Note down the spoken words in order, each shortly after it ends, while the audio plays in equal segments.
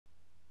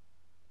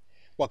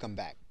Welcome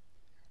back.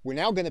 We're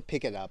now going to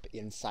pick it up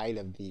inside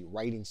of the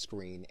writing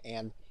screen,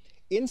 and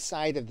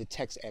inside of the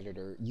text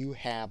editor you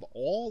have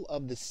all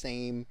of the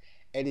same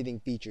editing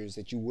features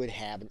that you would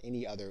have in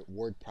any other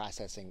word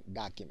processing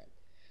document.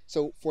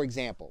 So for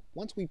example,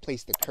 once we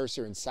place the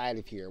cursor inside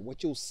of here,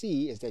 what you'll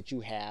see is that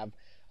you have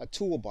a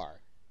toolbar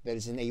that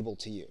is enabled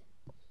to you.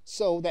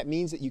 So that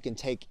means that you can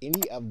take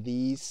any of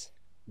these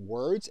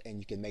words and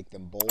you can make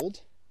them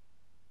bold.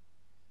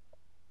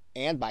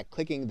 And by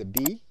clicking the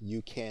B,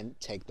 you can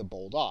take the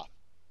bold off.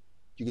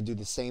 You can do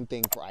the same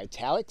thing for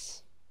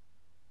italics,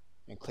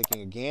 and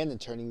clicking again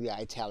and turning the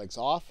italics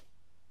off,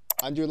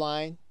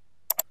 underline,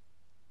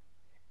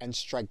 and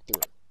strike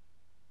through.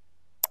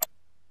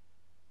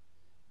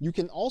 You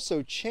can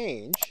also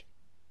change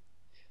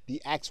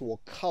the actual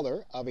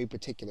color of a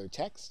particular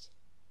text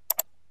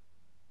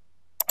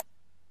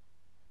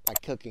by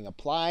clicking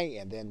apply,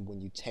 and then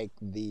when you take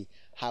the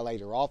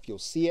highlighter off, you'll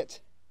see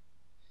it.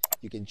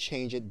 You can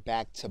change it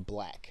back to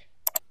black.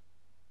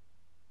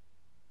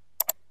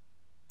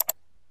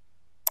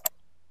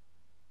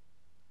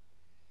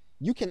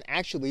 You can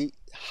actually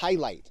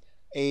highlight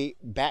a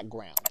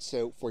background.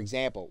 So for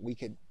example, we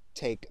could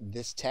take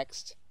this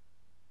text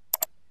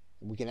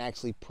and we can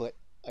actually put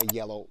a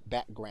yellow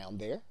background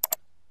there.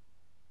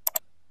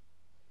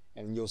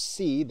 And you'll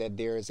see that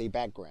there is a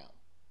background.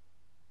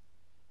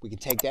 We can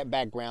take that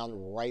background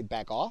right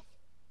back off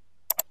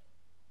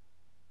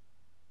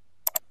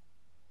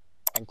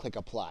and click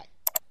apply.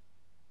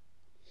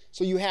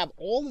 So you have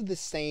all of the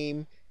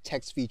same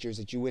text features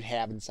that you would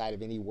have inside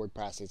of any word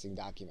processing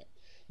document.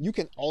 You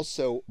can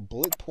also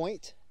bullet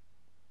point,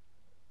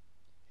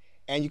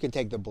 and you can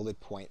take the bullet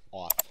point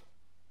off.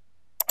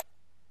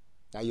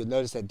 Now you'll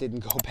notice that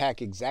didn't go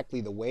back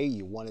exactly the way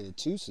you wanted it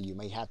to, so you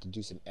may have to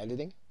do some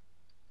editing.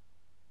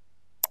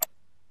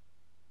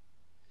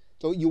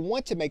 So you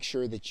want to make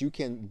sure that you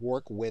can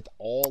work with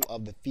all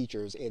of the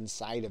features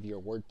inside of your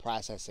word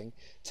processing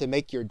to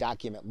make your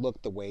document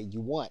look the way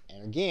you want.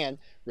 And again,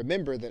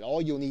 remember that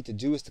all you'll need to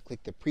do is to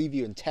click the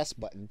preview and test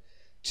button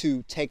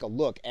to take a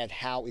look at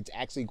how it's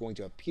actually going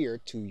to appear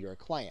to your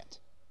client.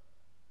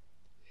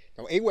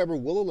 Now, AWeber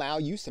will allow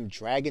you some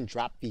drag and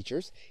drop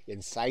features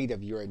inside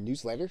of your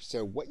newsletter.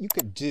 So what you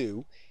could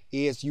do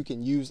is you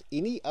can use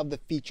any of the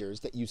features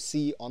that you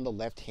see on the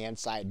left-hand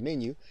side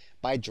menu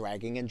by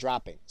dragging and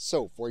dropping.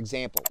 So for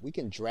example, we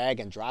can drag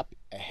and drop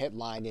a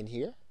headline in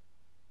here.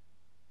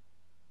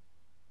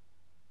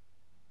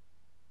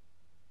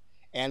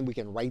 And we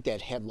can write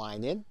that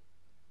headline in.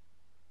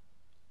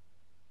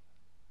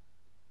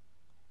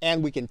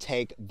 And we can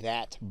take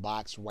that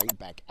box right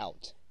back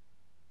out.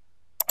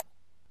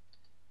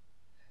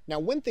 Now,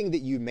 one thing that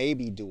you may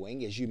be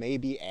doing is you may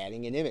be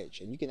adding an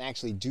image, and you can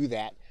actually do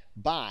that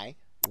by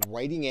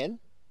writing in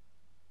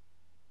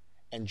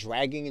and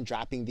dragging and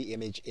dropping the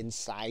image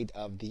inside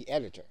of the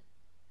editor.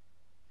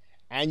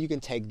 And you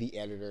can take the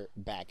editor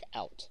back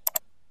out.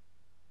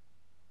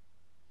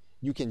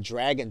 You can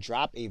drag and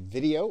drop a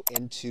video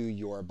into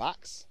your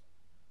box.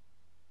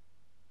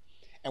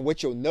 And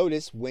what you'll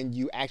notice when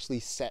you actually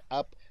set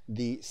up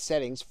the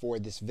settings for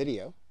this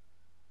video,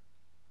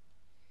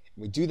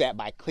 we do that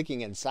by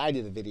clicking inside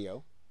of the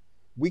video.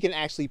 We can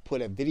actually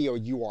put a video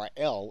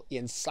URL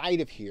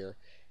inside of here,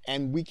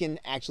 and we can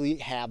actually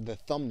have the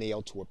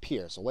thumbnail to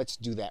appear. So let's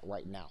do that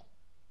right now.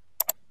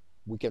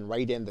 We can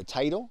write in the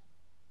title,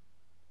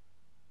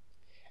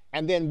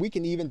 and then we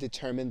can even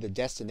determine the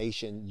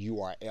destination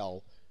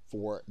URL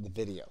for the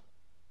video.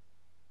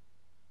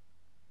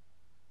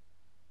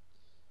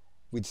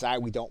 If we decide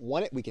we don't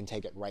want it, we can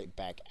take it right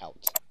back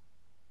out.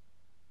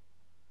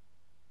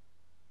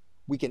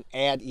 We can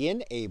add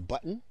in a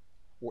button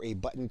or a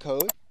button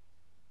code.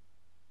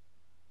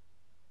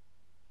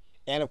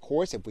 And of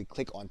course, if we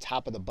click on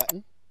top of the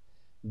button,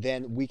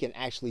 then we can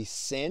actually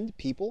send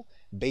people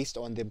based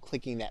on them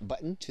clicking that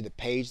button to the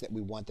page that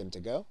we want them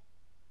to go.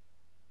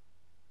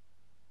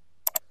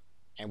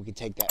 And we can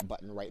take that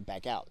button right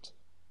back out.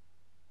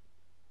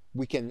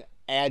 We can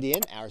add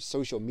in our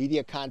social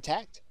media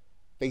contact,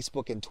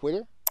 Facebook and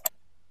Twitter.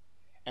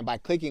 And by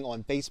clicking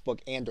on Facebook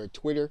and or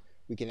Twitter,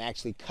 we can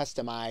actually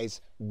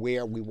customize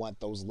where we want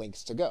those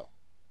links to go.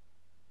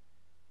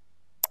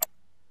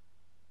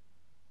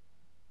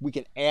 We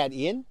can add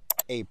in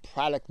a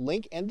product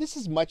link, and this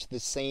is much the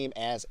same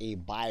as a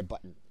buy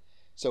button.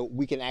 So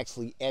we can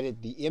actually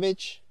edit the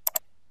image.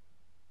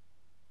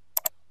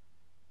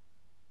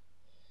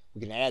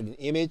 We can add an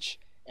image,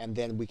 and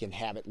then we can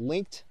have it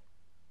linked.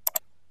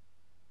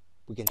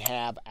 We can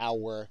have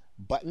our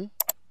button,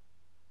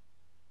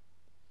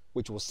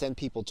 which will send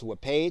people to a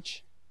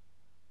page.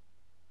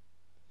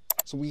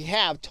 So we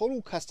have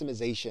total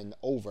customization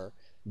over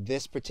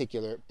this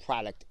particular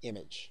product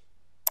image.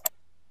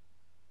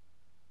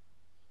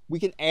 We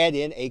can add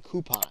in a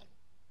coupon.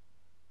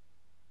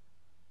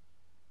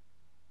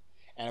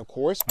 And of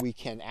course, we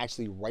can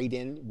actually write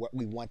in what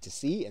we want to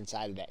see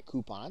inside of that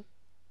coupon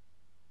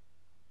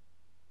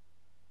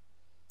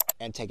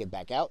and take it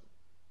back out.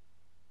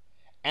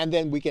 And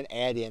then we can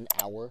add in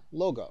our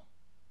logo.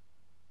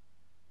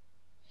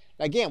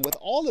 Again, with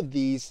all of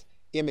these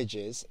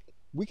images,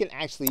 we can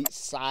actually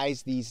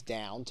size these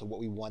down to what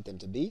we want them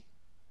to be.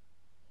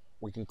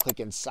 We can click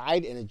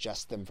inside and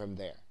adjust them from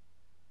there.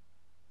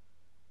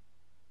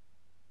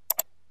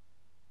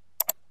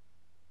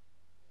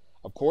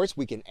 Of course,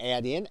 we can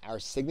add in our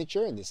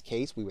signature. In this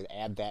case, we would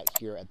add that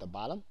here at the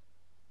bottom.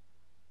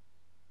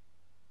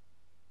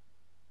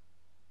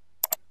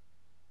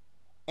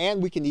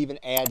 And we can even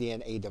add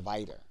in a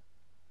divider.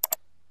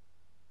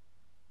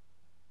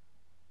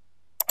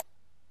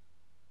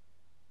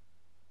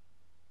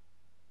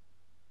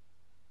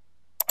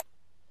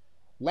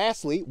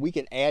 Lastly, we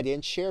can add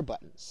in share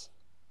buttons.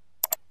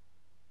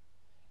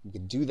 We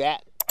can do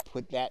that,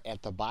 put that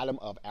at the bottom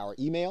of our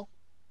email.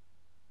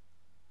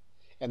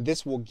 And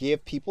this will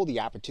give people the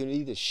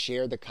opportunity to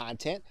share the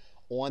content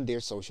on their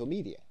social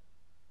media.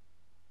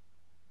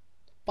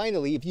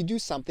 Finally, if you do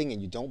something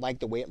and you don't like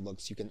the way it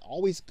looks, you can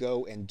always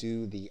go and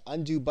do the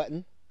undo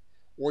button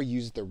or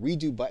use the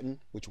redo button,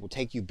 which will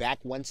take you back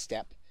one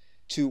step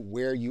to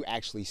where you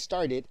actually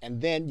started,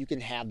 and then you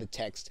can have the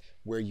text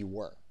where you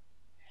were.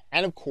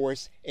 And of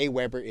course,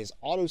 AWeber is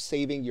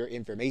auto-saving your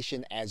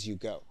information as you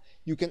go.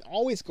 You can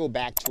always go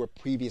back to a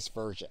previous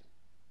version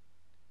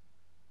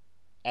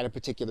at a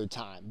particular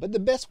time. But the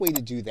best way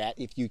to do that,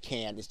 if you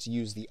can, is to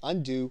use the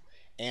undo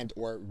and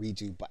or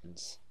redo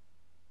buttons.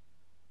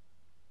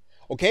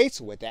 Okay,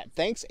 so with that,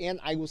 thanks, and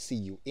I will see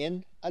you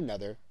in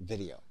another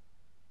video.